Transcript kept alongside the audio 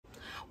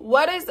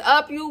What is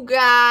up, you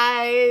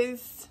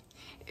guys?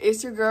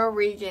 It's your girl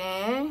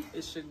Regan.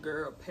 It's your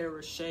girl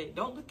Periche.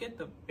 Don't look at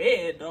the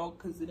bed though,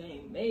 cause it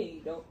ain't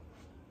made though.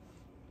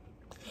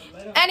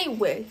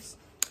 Anyways,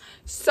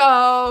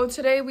 so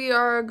today we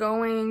are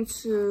going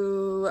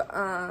to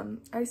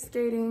ice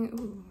skating.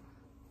 Ooh.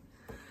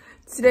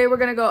 Today we're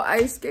gonna go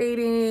ice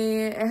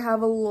skating and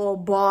have a little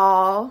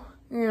ball.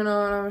 You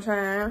know what I'm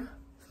saying?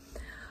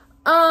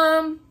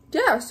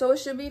 Yeah, so it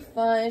should be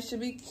fun. It should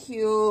be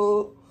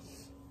cute.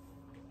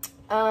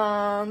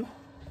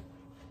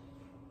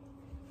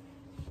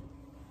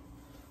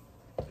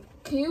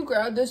 Can you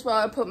grab this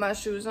while I put my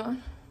shoes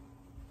on?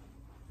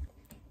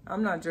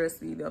 I'm not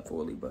dressed either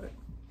fully, but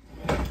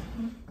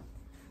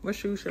what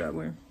shoes should I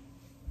wear?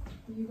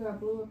 You got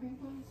blue or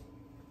pink ones?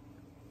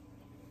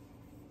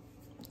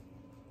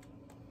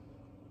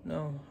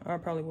 No, I'll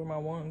probably wear my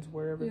ones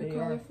wherever they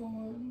are. Colorful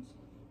ones.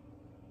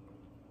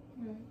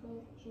 Yeah,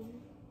 colorful.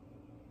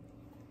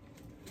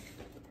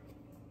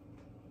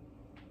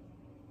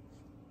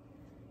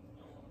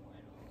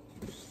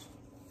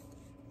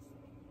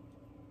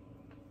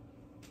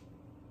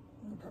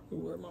 I'll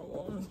probably wear my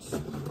ones.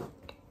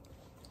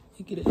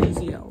 Make it an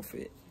easy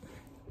outfit.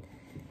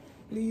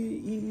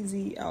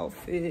 Easy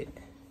outfit.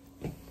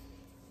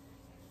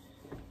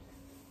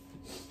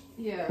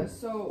 Yeah,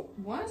 so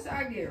once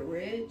I get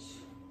rich,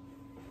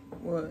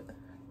 What?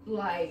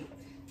 like,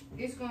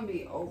 it's gonna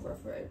be over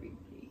for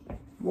everybody.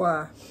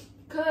 Why?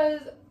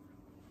 Cause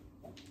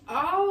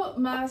all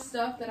my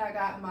stuff that I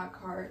got in my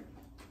cart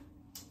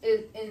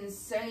is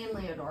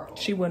insanely adorable.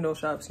 She window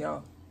shops,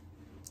 y'all.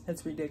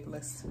 That's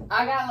ridiculous.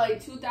 I got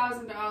like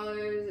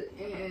 $2,000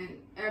 in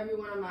every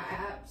one of my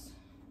apps,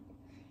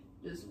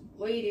 just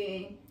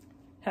waiting.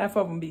 Half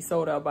of them be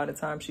sold out by the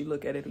time she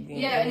look at it again.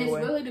 Yeah, anyway.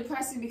 and it's really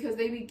depressing because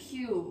they be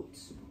cute.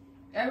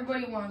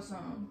 Everybody wants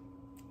some.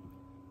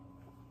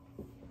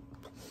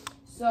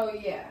 So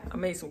yeah. I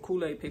made some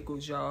Kool-Aid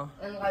pickles, y'all.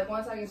 And like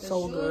once I get the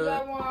So shoes good.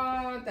 I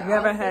want, the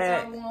Never outfits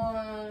had- I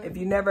want. If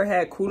you never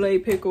had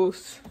Kool-Aid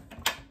pickles,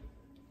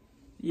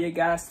 you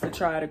guys to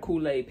try the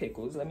Kool-Aid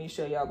pickles. Let me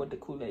show y'all what the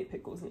Kool-Aid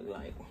pickles look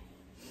like.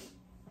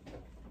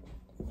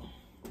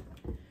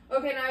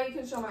 Okay, now you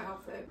can show my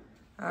outfit.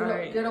 All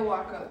right, Get a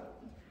walk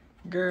up.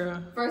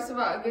 girl. First of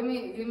all, give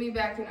me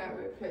back in that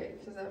real quick,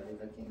 because I'll be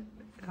looking.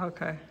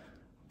 Okay.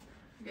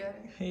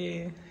 Get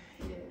it?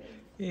 Yeah. Yeah.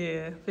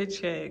 Yeah. Fit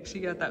check. She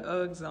got the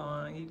Uggs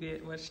on. You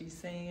get what she's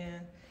saying?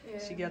 Yeah.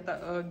 She got the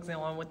Uggs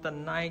on with the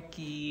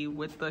Nike,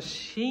 with the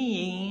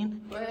Shein.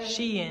 What?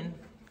 Shein.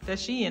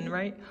 That's Shein,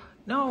 right?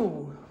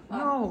 No.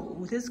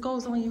 No. This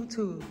goes on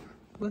YouTube.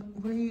 What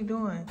are you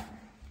doing?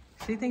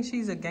 She thinks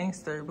she's a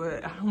gangster,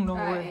 but I don't know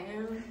I what.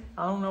 am.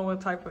 I don't know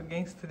what type of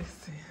gangster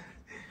this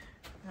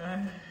is.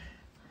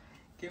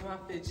 Get my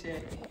fit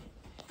check.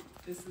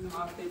 This is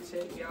my fit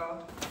check,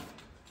 y'all.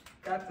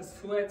 Got the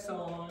sweats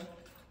on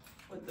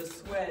with the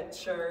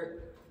sweatshirt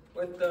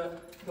with the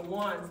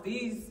ones.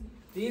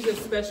 These are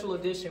special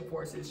edition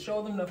forces.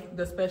 Show them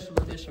the special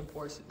edition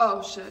forces.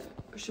 Oh shit.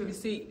 You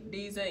see,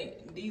 these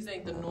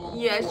ain't the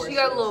normal. Yeah, forces, she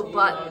got little you know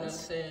what I'm buttons.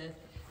 saying?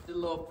 The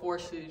little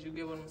forces, you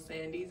get what I'm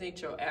saying? These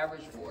ain't your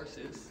average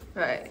forces.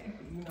 Right.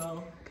 You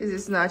know? Because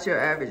it's not your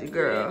average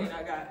girl. Yeah, and then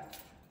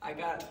I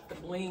got the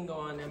bling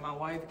on that my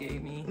wife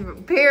gave me.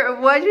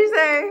 What'd you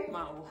say?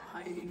 My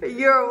wife.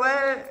 You're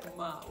what?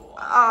 My wife.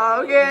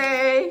 Oh,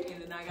 okay.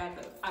 And then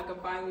I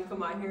could finally put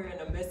my hair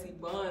in a messy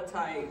bun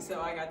type.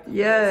 So I got the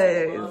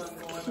Yes. messy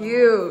bun going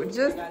Cute. on.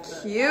 Just I got the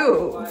cute.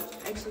 Apple Watch.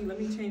 Actually, let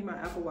me change my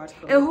Apple Watch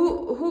color. And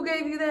who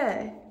gave you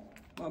that?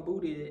 My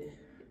boo did.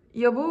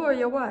 Your boo or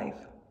your wife?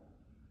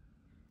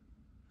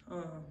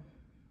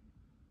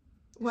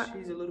 What?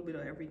 She's a little bit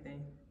of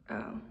everything.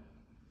 Oh.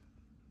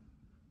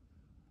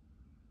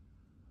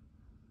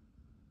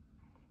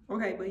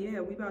 Okay, but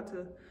yeah, we about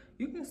to.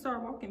 You can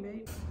start walking,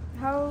 babe.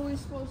 How are we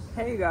supposed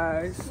to? Hey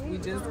guys, we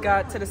just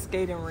got to the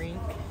skating rink,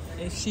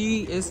 and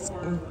she is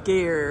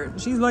scared.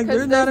 She's like,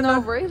 "There's not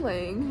enough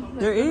railing.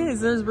 There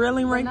is. There's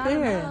railing right Not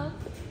there. enough.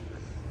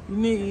 You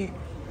need.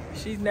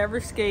 She's never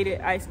ice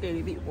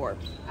skated before.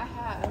 I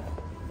have.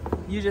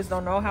 You just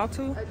don't know how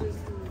to. I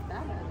just did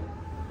that.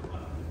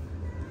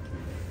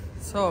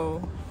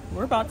 So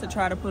we're about to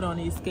try to put on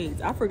these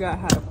skates. I forgot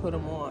how to put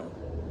them on.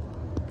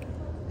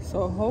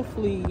 So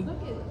hopefully,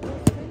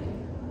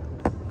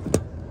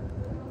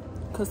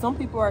 cause some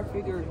people are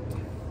figure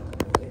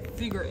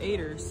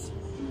eighters.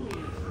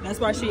 That's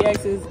why she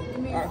asks. You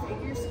mean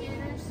figure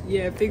skaters?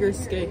 Yeah, figure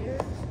skaters.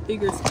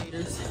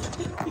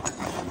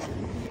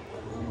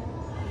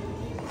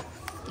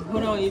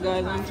 Hold on, you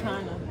guys. I'm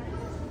trying to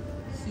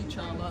see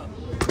y'all up.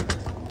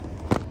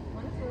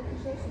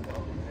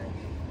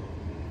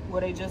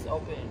 Well, they just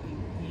opened.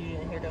 You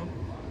didn't hear them?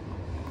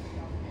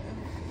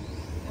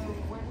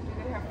 When do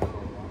they have to go?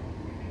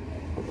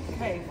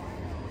 Hey,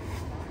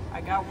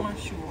 I got one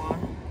shoe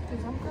on.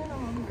 Because I'm kind of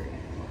hungry.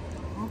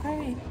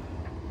 Okay.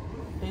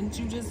 Didn't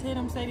you just hear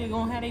them say they're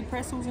going to have their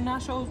pretzels and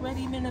nachos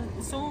ready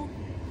soon?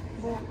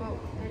 Well,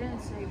 they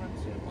didn't say when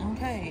soon.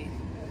 Okay.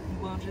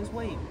 Well, just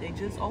wait. They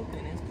just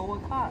opened. It's 4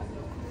 o'clock.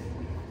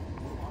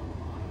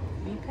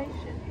 Be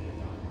patient.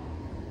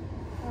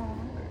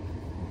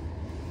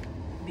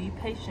 Be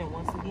patient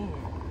once again.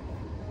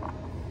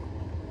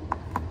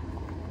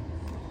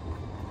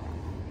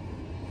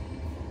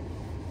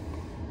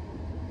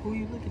 Who are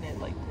you looking at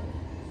like that?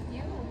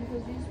 You,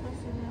 because you're supposed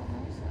to be on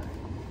my side.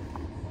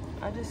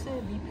 I just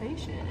said be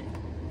patient.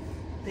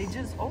 They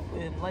just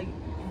opened. Like,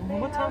 Hey,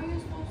 what how time? are you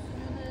supposed to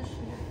do this shit?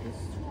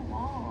 It's too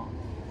long.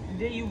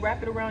 Then you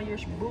wrap it around your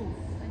boot.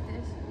 Like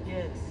this?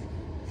 Yes.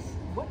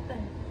 What the?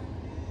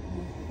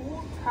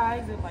 Who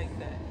ties it like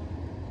that?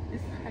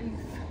 It's nice.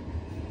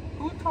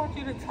 Who taught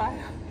you to tie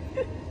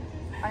it?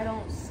 I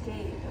don't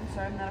skate. I'm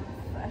sorry, I'm not a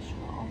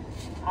professional.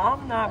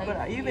 I'm not, Like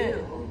but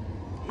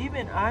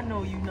even I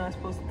know you're not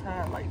supposed to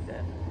tie it like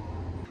that.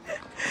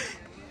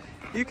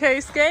 You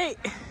can't skate?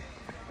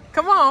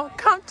 Come on,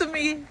 come to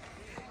me.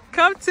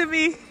 Come to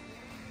me.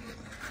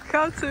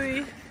 Come to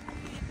me.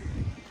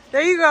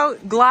 There you go.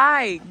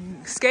 Glide.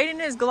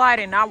 Skating is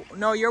gliding.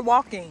 No, you're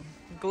walking.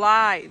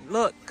 Glide.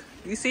 Look.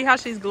 You see how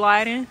she's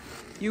gliding?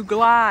 You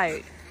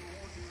glide.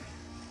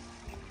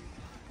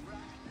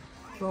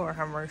 Lord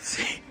have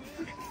mercy.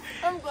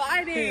 I'm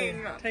gliding.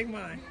 Here, take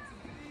mine.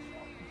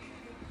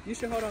 You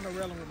should hold on the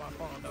railing with my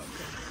phone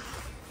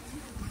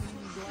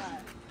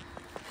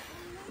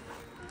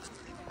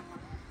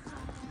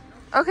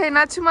though. Okay,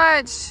 not too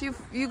much.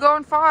 You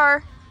going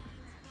far.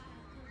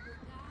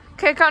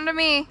 Okay, come to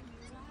me.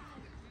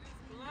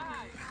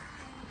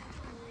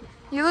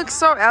 You look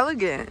so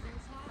elegant.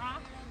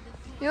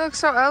 You look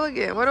so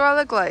elegant. What do I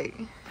look like?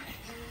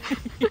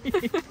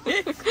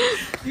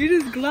 You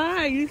just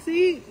glide, you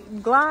see?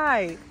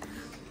 Glide.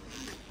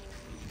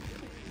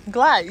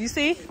 Glide, you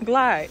see?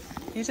 Glide.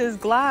 You just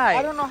glide.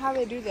 I don't know how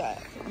they do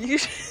that. You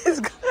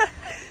just glide.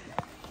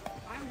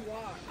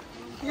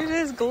 You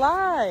just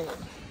glide.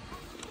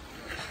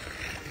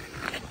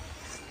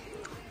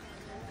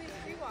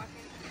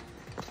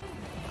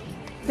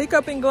 Pick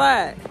up and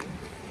glide.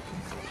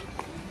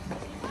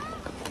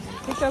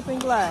 Pick up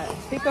and glide.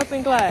 Pick up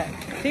and glide.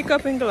 Pick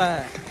up and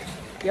glide.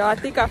 Y'all, I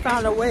think I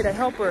found a way to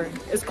help her.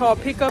 It's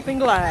called pick up and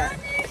glide.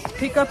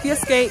 Pick up your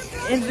skate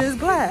and just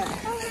glide.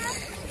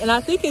 And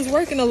I think it's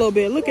working a little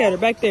bit. Look at her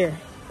back there.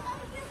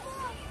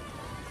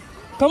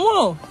 Come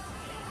on.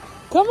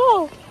 Come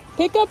on.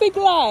 Pick up and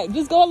glide.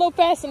 Just go a little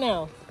faster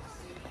now.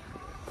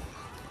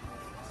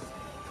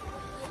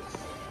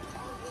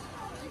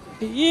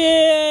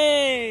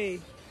 Yay!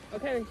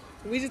 Okay,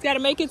 we just got to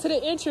make it to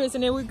the entrance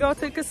and then we go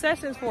to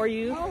concessions for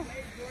you.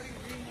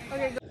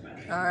 Okay.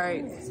 All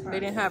right, they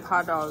didn't have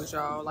hot dogs,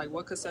 y'all. Like,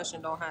 what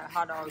concession don't have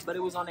hot dogs? But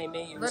it was on their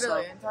menu.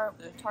 Literally, so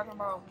they're talking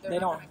about they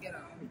don't.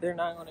 They're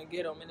not gonna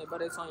get them in it,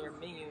 but it's on your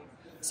menu.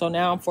 So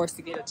now I'm forced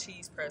to get a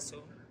cheese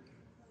pretzel.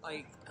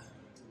 Like,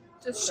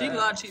 she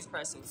loves cheese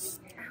pretzels.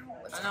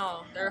 I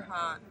know they're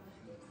hot.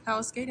 How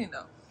was skating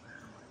though?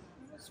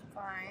 It's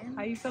fine.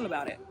 How you feel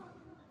about it?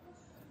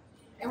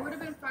 It would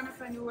have been fun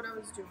if I knew what I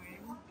was doing.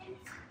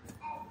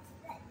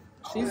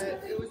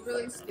 But it was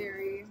really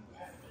scary.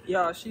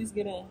 Y'all, she's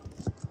getting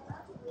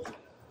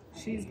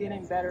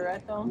better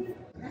at them.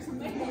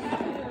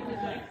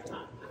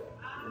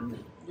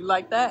 You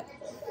like that?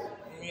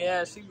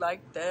 Yeah, she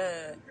liked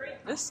that.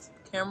 This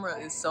camera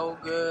is so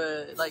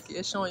good. Like,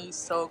 it's showing you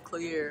so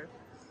clear.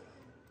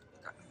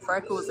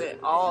 Freckles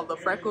and all. The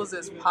freckles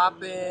is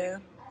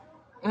popping.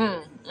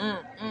 How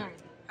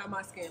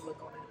my skin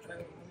look on it? Let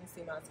me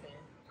see my skin.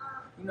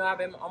 You know, I've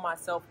been on my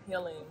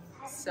self-healing,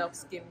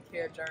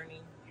 self-skincare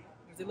journey.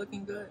 Is it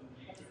looking good?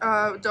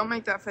 Don't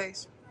make that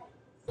face.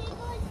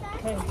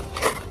 Okay.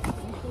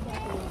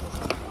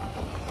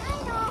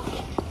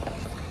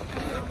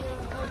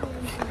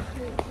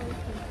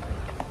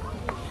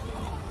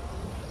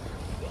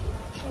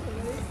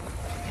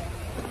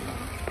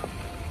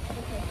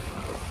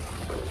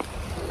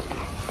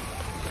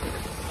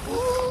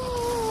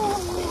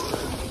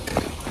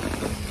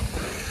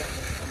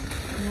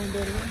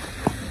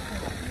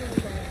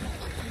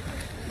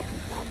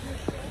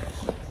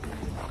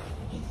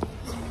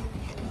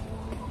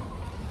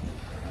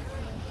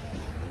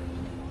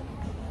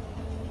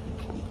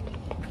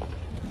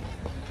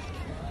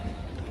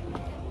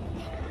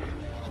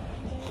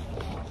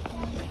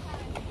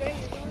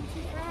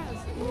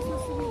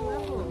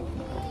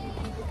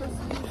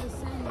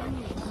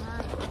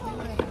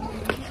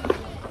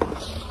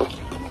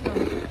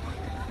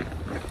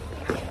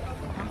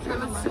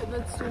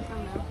 Let's do it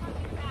from now.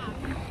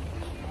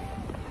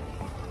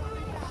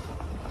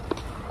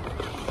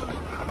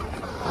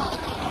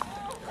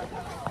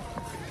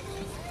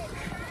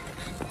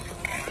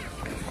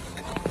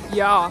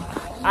 Y'all,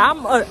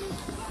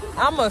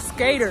 I'm a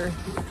skater.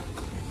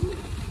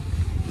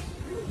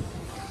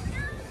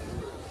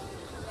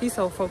 He's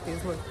so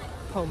focused. Look,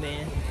 oh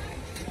man.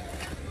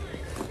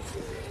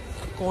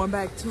 Going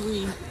back to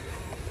Reed.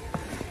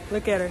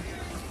 Look at her.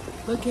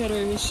 Look at her.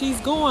 And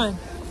she's going.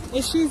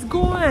 And she's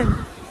going.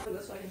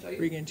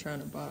 Regan trying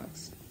to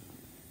box.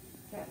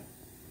 Okay.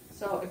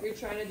 So if you're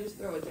trying to just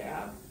throw a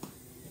jab,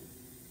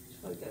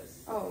 like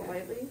this. Oh,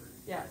 lightly?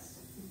 Yes.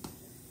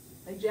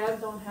 Like,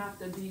 jabs don't have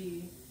to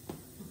be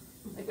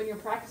like when you're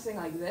practicing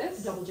like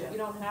this, double jump. You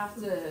don't have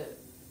to.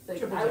 Like,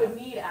 Triple I jump. would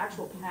need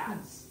actual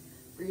pads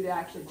for you to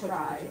actually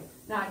try,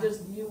 not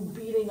just you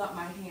beating up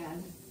my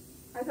hand.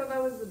 I thought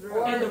that was the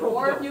drill.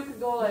 Or if you could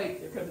go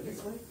like You're coming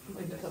this way,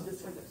 like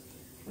this way.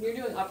 When you're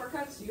doing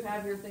uppercuts, you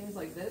have your things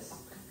like this,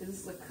 because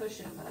this is a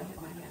cushion that I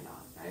hit my hand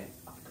on, right?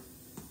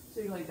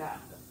 So you're like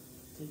that.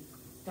 Can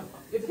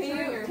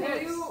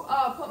you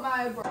put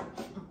my...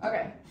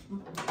 Okay.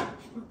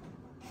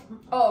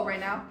 Oh, right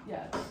now?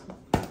 Yes.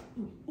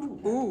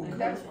 Ooh.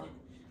 That's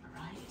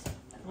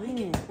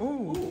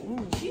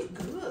Ooh. She's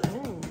good.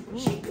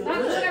 She's good.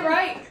 not doing it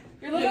right.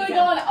 You're literally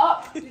going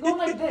up. You're going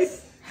like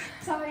this.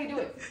 That's not how you do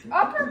it.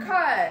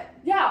 Uppercut.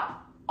 Yeah.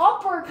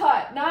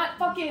 Uppercut, not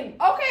fucking...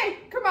 Okay,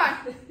 come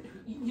on.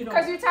 You know,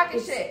 Because you're talking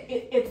it's, shit.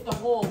 It's the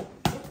whole.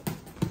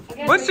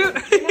 Again, What's you're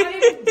not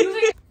even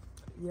using it.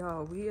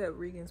 Y'all, we at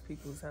Regan's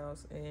people's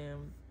house,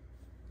 and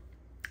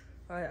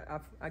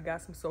I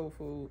got some soul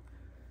food.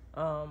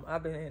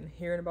 I've been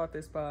hearing about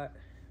this spot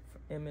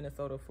in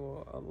Minnesota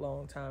for a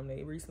long time.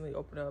 They recently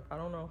opened up. I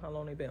don't know how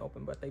long they've been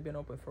open, but they've been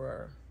open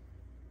for,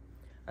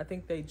 I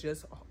think they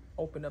just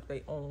opened up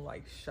their own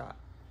like shop.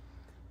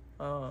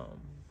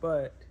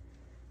 But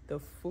the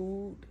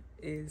food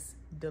is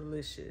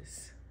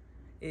delicious.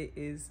 It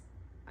is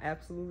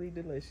absolutely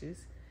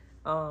delicious.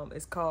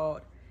 It's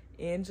called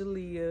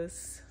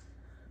Angelea's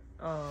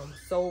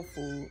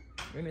Soulfood,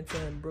 and it's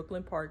in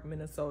Brooklyn Park,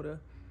 Minnesota.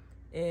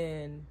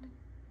 And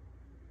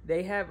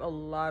they have a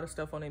lot of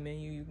stuff on their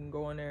menu. You can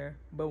go in there.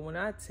 But when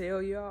I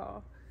tell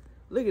y'all,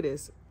 look at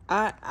this.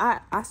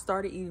 I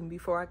started eating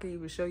before I could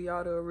even show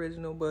y'all the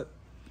original, but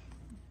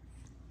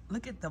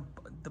look at the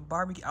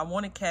barbecue. I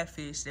wanted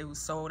catfish. They was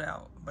sold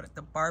out. But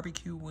the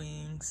barbecue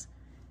wings,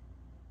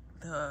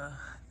 the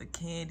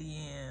candy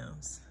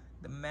yams,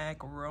 the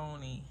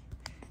macaroni,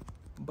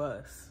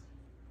 bus.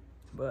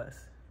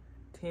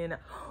 10.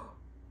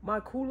 My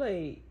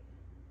Kool-Aid.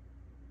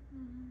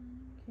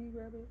 Can you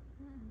grab it?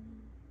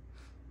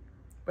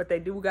 But they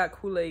do got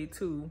Kool-Aid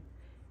too,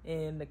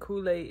 and the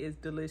Kool-Aid is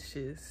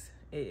delicious.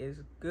 It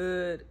is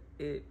good.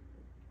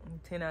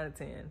 10 out of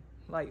 10.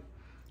 Like,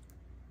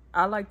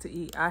 I like to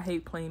eat. I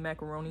hate plain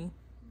macaroni,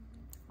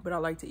 but I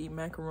like to eat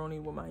macaroni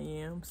with my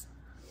yams.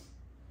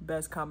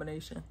 Best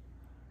combination.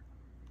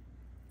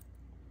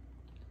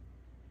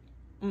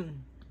 You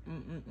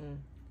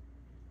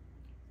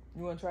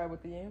want to try it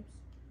with the yams?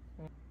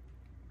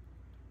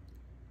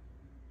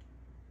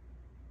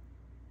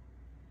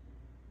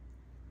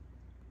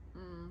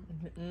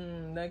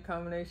 That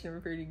combination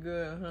was pretty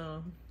good, huh?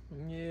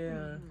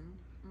 Yeah.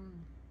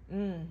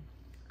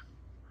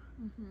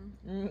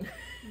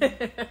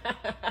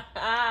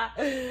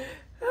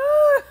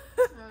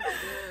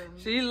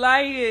 She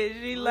like it.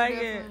 She like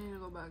it. Need to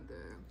go back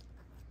there.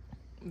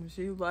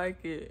 She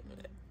like it.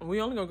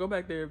 We only gonna go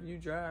back there if you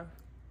drive.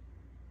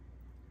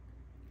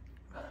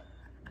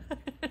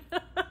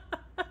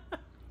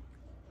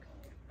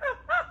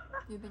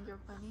 You think you're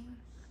funny?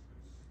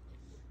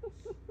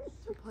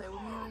 To play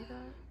with me like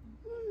that?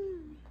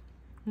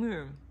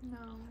 Yeah.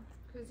 No,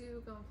 because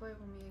you gonna play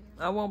with me again.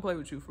 I won't play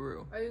with you for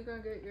real. Are you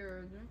gonna get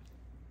your drink?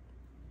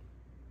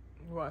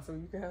 Why? So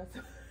you can have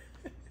some.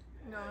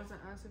 No, I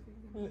wasn't asked if you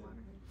can get water.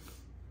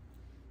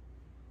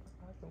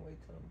 I can wait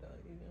till I'm done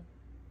eating.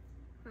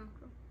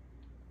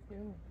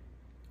 Okay.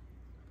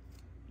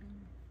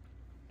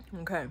 Yeah.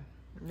 Okay.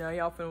 Now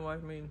y'all finna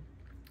watch me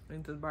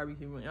into the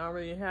barbecue. I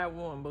already had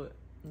one, but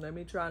let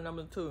me try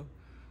number 2.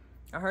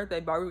 I heard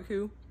that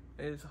barbecue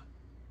is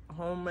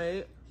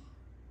homemade.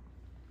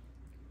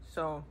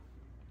 So,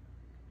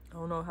 I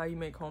don't know how you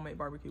make homemade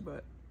barbecue,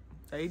 but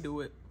they do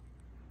it.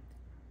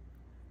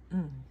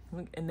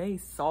 Look, and they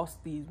sauce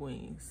these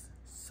wings.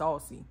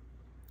 Saucy.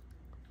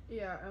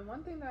 Yeah, and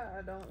one thing that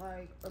I don't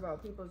like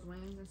about people's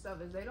wings and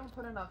stuff is they don't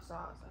put enough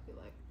sauce, I feel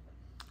like.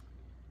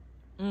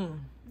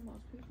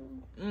 Most people.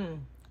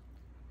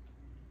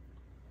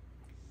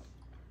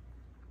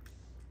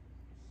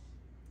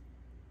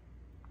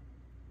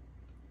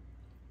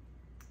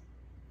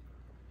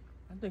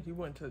 I think you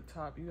went to the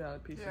top. You got a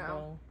piece of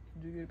bone.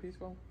 Did you get a piece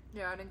of bone?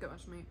 Yeah, I didn't get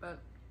much meat, but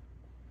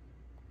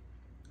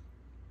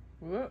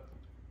What?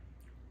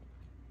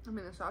 I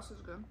mean the sauce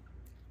is good.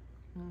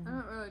 I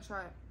didn't really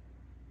try it.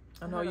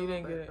 I know had a you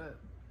little didn't get bit, it. but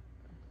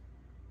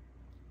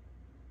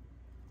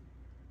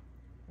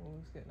Oh,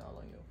 it's getting all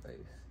on your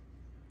face.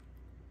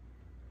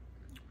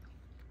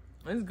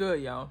 It's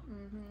good, y'all.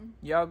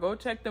 Y'all go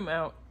check them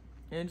out.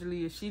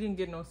 Angelea, she didn't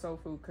get no soul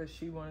food because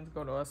she wanted to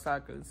go to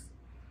Osaka's.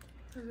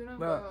 Cause we don't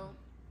But go.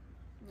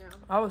 Yeah.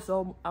 I was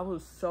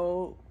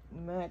so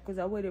mad because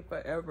I waited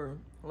forever.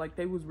 Like,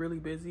 they was really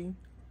busy.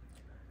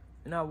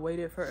 And I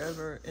waited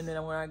forever. And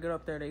then when I got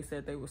up there, they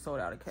said they were sold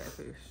out of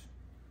catfish.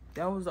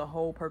 That was the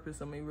whole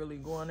purpose of me really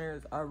going there.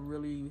 Is I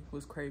really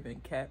was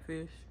craving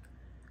catfish.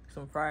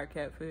 Some fried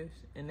catfish.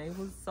 And they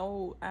was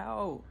sold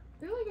out.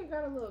 I feel like it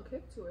got a little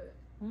kick to it.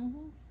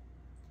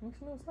 It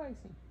smells spicy.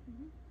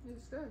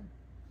 It's good.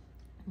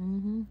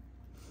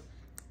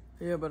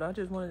 Yeah, but I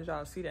just wanted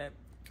y'all to see that.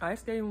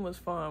 Ice skating was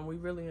fun. We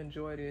really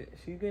enjoyed it.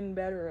 She's getting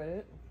better at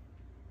it.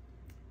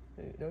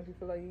 Don't you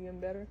feel like you're getting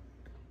better?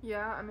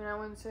 Yeah, I mean, I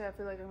wouldn't say I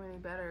feel like I'm getting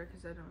better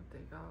because I don't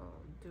think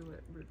I'll do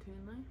it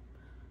routinely.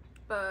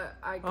 But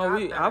I got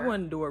better. I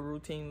wouldn't do it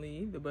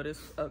routinely either, but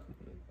it's a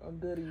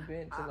good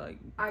event to like.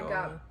 I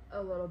got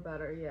a little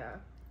better, yeah.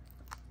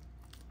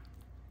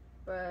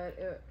 But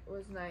it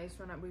was nice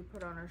when we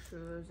put on our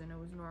shoes and it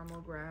was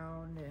normal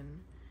ground and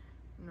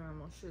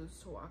normal shoes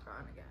to walk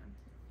on again.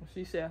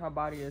 She said her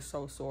body is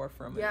so sore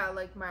from it. Yeah,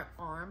 like my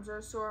arms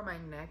are sore, my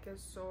neck is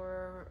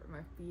sore,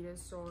 my feet is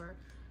sore,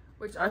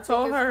 which I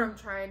told think her is from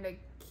trying to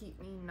keep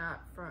me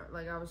not from,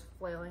 like I was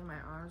flailing my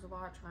arms a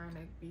lot, trying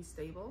to be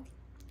stable.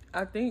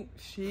 I think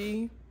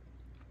she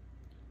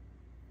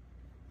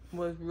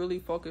was really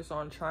focused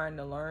on trying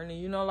to learn.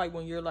 And you know, like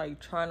when you're like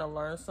trying to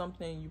learn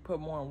something, you put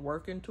more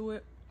work into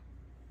it.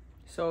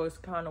 So it's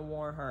kind of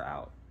worn her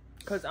out.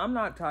 Because I'm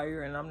not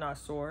tired and I'm not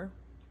sore.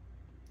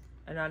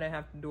 And I didn't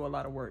have to do a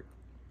lot of work.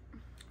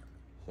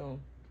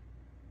 So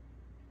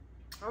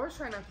I was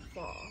trying not to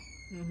fall.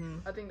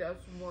 I think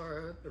that's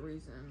more of the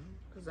reason.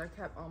 Because I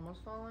kept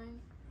almost falling.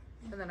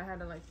 And then I had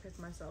to like pick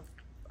myself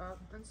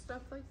up and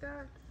stuff like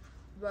that.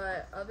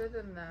 But other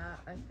than that,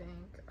 I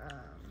think, I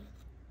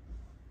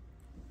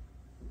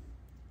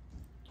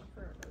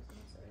forgot what I was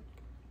going to say.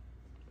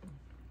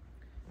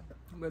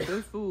 but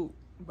this food,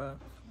 but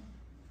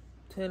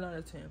 10 out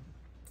of 10.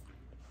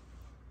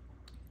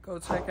 Go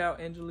check out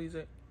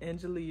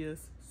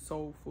Angelia's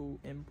Soul Food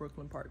in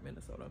Brooklyn Park,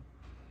 Minnesota.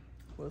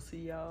 We'll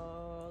see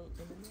y'all in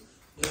the next.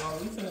 Y'all,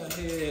 we finna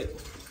head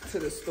to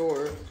the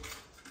store.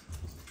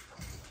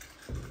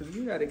 Cause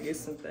we gotta get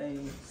some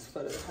things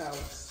for the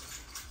house.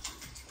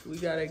 We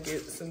gotta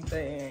get some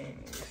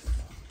things.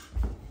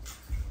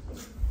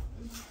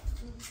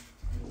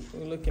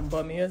 We're looking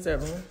bummy as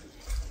ever.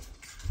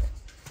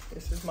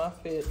 This is my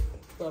fit,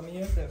 bummy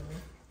as ever.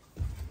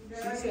 She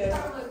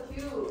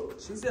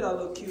said I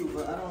look cute,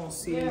 but I don't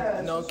see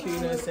no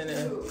cuteness in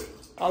it.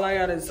 All I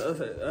got is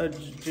a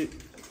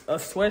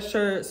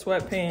sweatshirt,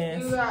 sweatpants.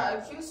 You got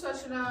a cute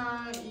sweatshirt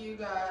on, you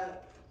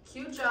got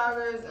cute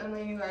joggers, and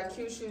then you got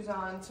cute shoes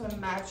on to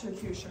match your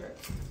cute shirt.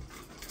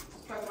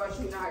 Talk about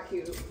you not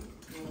cute.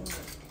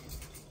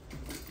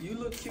 You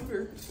look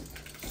cuter.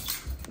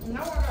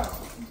 No, I don't.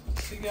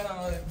 She got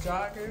on the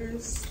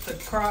joggers, the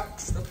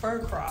Crocs, the fur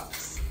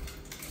Crocs.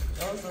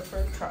 Those are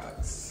fur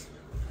Crocs.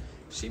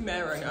 She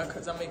mad right now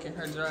because I'm making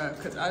her drive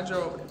because I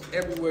drove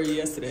everywhere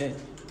yesterday.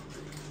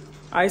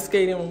 Ice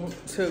skating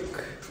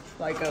took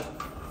like a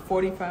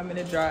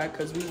 45-minute drive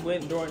because we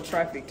went during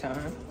traffic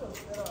time.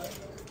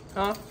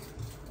 Huh?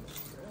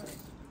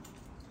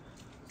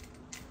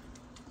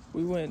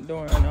 We went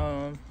during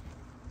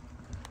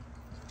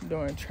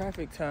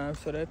traffic time,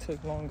 so that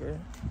took longer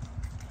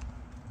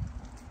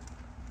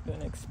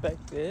than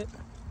expected.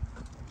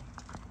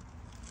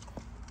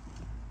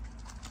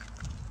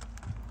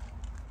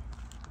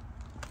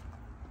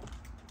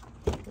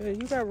 Yeah,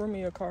 you got room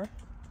in your car.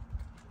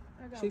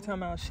 She talking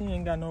about she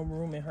ain't got no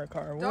room in her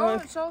car.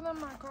 Don't show them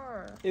my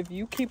car. If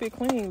you keep it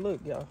clean,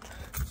 look, y'all.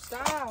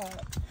 Stop.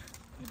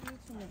 You do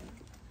to me.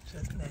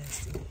 Just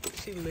nasty.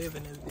 She live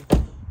in this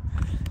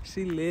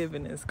She live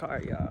in this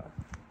car, y'all.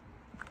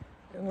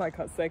 It's like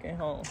her second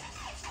home.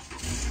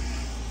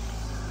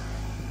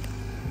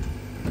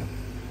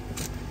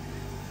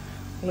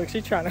 Look,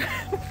 she trying to.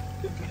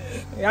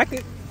 Yeah, I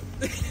could.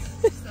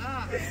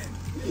 Stop.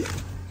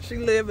 She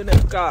live in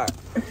this car.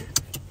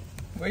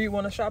 Where you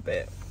want to shop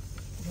at?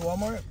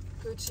 Walmart?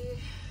 Gucci.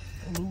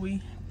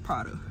 Louis,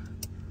 Prada.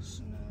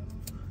 Chanel.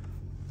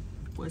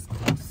 West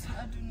Coast.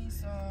 I do need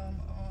some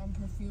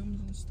perfumes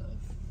and stuff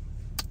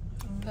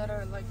that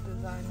are like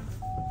designer.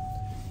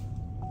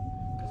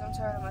 Cause I'm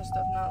tired of my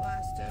stuff not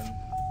lasting.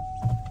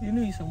 You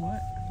need some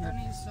what? I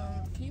need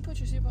some. Can you put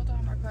your seatbelt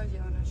on? I'm probably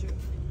yelling at you.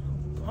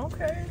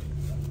 Okay.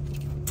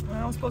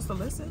 I'm supposed to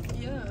listen?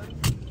 Yeah.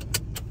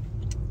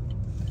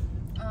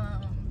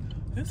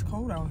 It's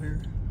cold out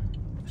here.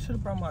 I should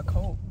have brought my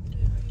coat.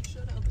 Yeah, you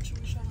should have, but you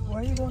were trying to. Where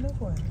are you going this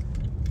way?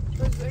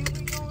 Cause ain't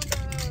we going to?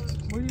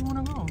 Where do you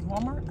want to go?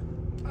 Walmart?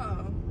 Oh. I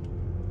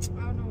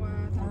don't know why I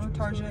thought. Or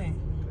Target? I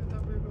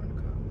thought we were going to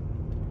Cub.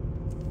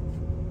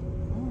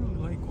 I don't really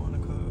like going to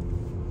Cub.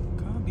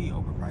 Cub be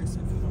overpriced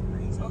for some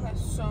reason. Okay,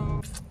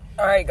 so.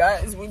 Alright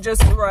guys, we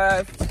just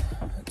arrived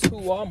to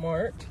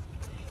Walmart.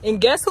 And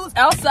guess who's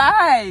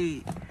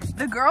outside?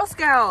 The Girl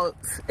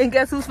Scouts. And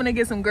guess who's finna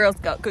get some Girl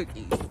Scout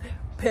cookies?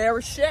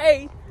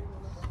 Periche.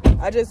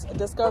 I just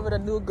discovered a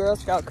new Girl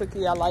Scout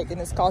cookie I like, and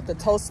it's called the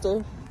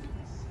Toaster.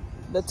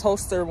 The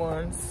Toaster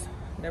ones.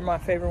 They're my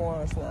favorite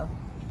ones now.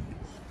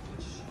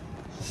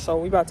 So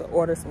we about to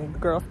order some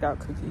Girl Scout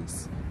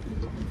cookies.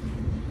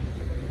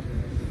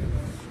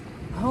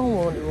 I don't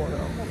want to order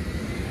them.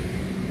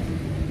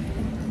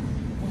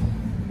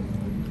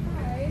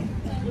 Hi.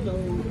 Hello.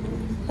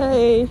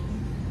 Hey.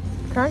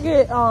 Can I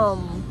get 2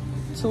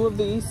 of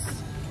these?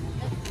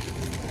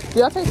 Do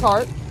y'all take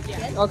card?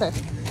 Yes. Okay.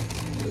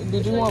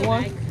 Did you want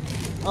one?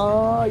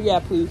 Yeah,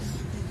 please.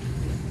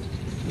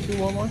 Did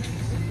you want one?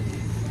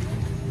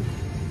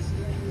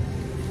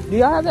 Do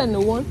y'all have that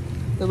new one?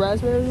 The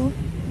raspberry one?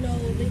 No,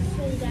 they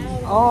sold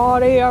out. Oh,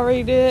 they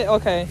already did?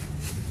 Okay.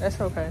 That's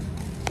okay.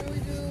 Should we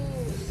do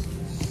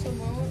some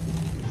more?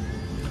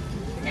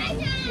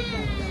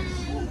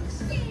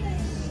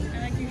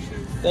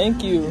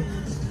 Thank you.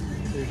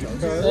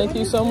 Thank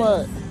you so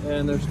much.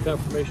 And there's a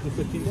confirmation of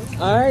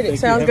 $15. All right, it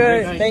sounds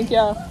good. Thank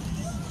y'all.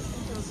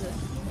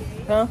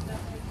 Huh?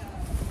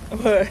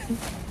 What?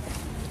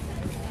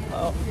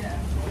 Oh.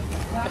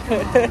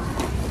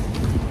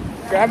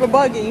 Grab a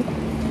buggy.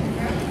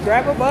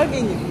 Grab a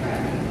buggy.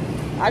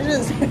 I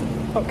just,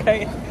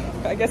 okay.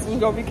 I guess we're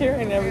going to be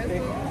carrying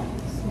everything.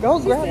 Go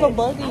grab a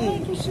buggy.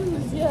 Can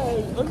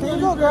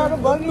you go grab a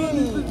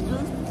buggy?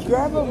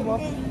 Grab a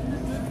buggy.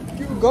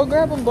 Go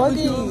grab a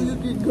buggy.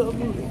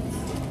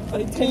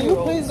 Can you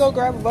please go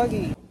grab a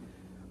buggy?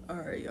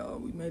 Alright, y'all.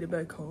 We made it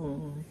back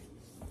home.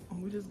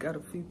 We just got a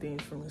few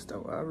things from the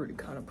store. I already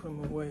kind of put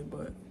them away,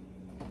 but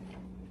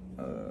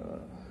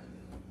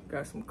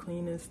got some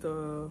cleaning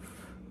stuff.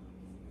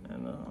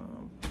 And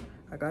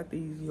I got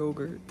these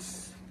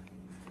yogurts.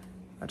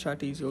 I tried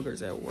these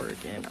yogurts at work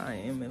and I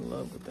am in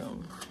love with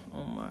them.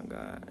 Oh my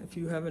God. If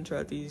you haven't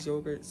tried these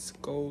yogurts,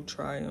 go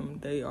try them.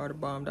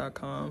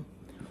 Theyarethebomb.com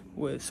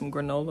with some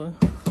granola.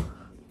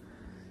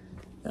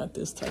 Not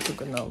this type of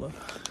granola.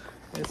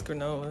 It's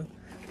granola.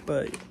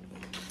 But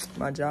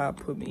my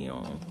job put me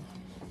on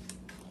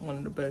one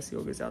of the best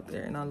yogurts out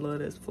there. And I love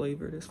this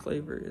flavor. This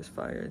flavor is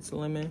fire. It's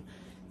lemon.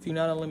 If you're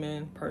not a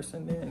lemon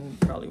person, then you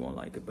probably won't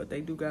like it. But they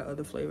do got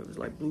other flavors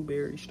like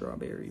blueberry,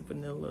 strawberry,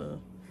 vanilla.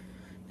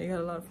 They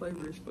got a lot of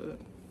flavors, but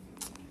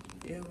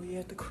yeah, we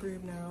at the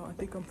crib now. I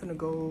think I'm finna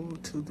go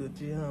to the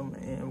gym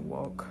and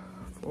walk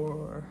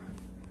for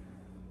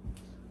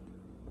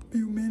a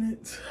few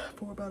minutes,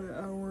 for about an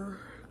hour,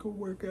 go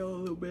work out a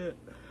little bit.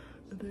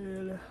 And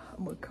then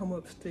I'm gonna come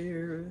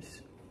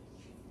upstairs.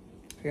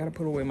 I gotta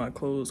put away my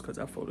clothes because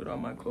I folded all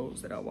my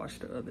clothes that I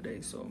washed the other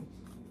day, so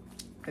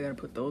I gotta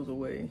put those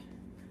away.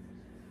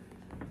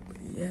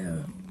 But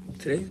yeah.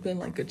 Today's been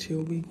like a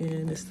chill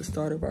weekend. It's the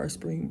start of our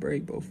spring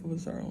break. Both of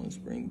us are on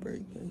spring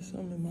break. There's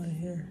something in my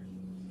hair.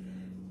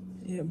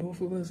 Yeah,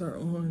 both of us are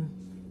on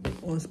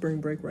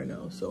spring break right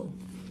now. So,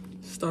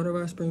 start of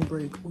our spring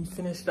break. We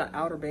finished the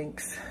Outer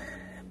Banks.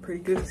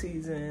 Pretty good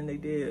season. They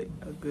did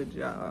a good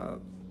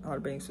job. Outer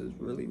Banks was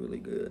really, really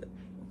good.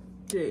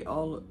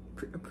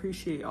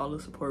 Appreciate all the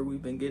support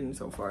we've been getting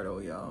so far though,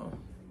 y'all.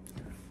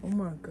 Oh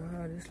my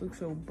God, this looks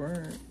so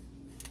burnt.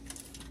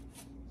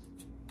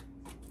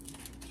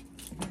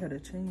 I gotta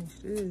change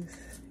this.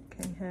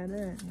 Can't have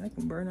that. I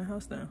can burn the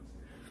house down.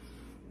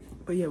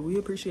 But yeah, we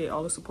appreciate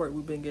all the support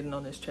we've been getting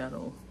on this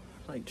channel.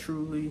 Like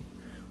truly,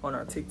 on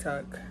our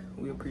TikTok.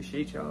 We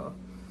appreciate y'all.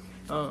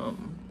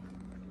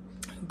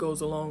 It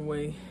goes a long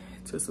way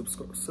to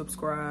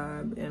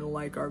subscribe and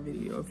like our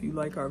video. If you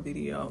like our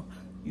video,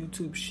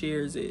 YouTube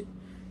shares it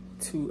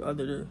to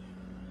other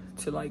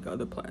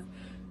platforms.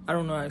 I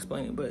don't know how to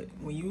explain it, but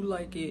when you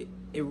like it,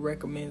 it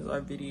recommends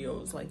our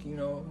videos. Like, you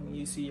know, when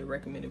you see your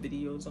recommended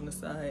videos on the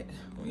side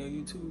on your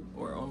YouTube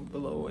or on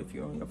below if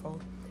you're on your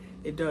phone,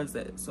 it does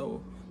that.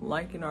 So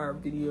liking our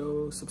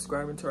videos,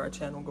 subscribing to our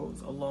channel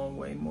goes a long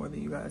way, more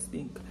than you guys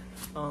think.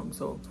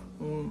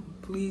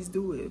 Please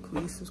do it.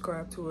 Please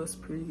subscribe to us.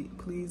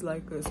 Please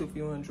like us if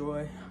you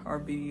enjoy our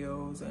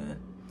videos and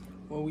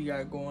what we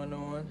got going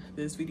on.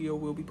 This video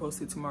will be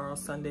posted tomorrow,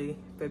 Sunday,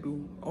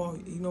 February. Oh,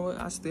 you know what?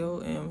 I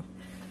still am.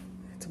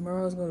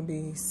 Tomorrow is going to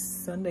be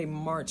Sunday,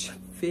 March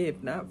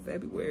 5th, not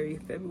February.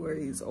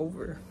 February is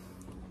over.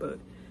 But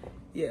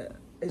yeah,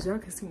 as y'all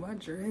can see, my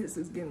dress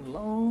is getting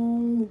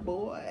long,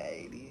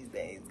 boy. These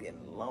days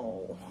getting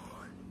long.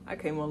 I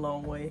came a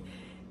long way.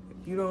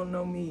 If you don't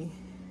know me,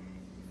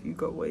 if you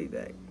go way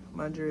back,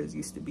 my dress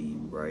used to be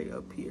right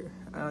up here.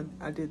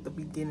 I did the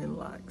beginning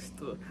locks,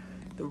 the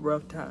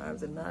rough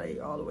times, and now they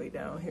all the way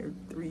down here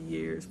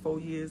 4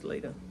 years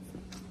later.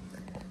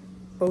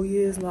 4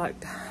 years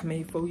locked. I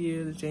made 4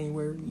 years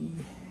January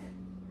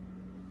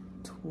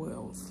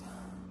 12th.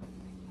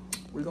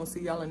 We're gonna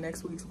see y'all in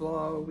next week's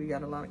vlog. We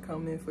got a lot of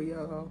coming for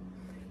y'all.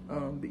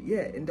 But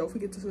yeah, and don't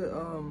forget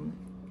to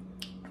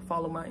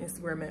follow my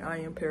Instagram at I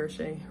am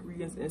Periche.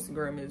 Regan's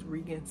Instagram is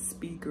Regan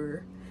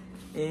Speaker.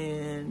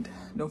 And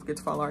don't forget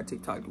to follow our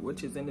TikTok,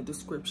 which is in the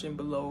description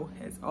below.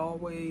 As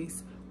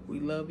always, we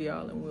love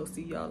y'all and we'll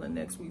see y'all in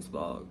next week's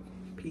vlog.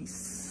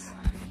 Peace.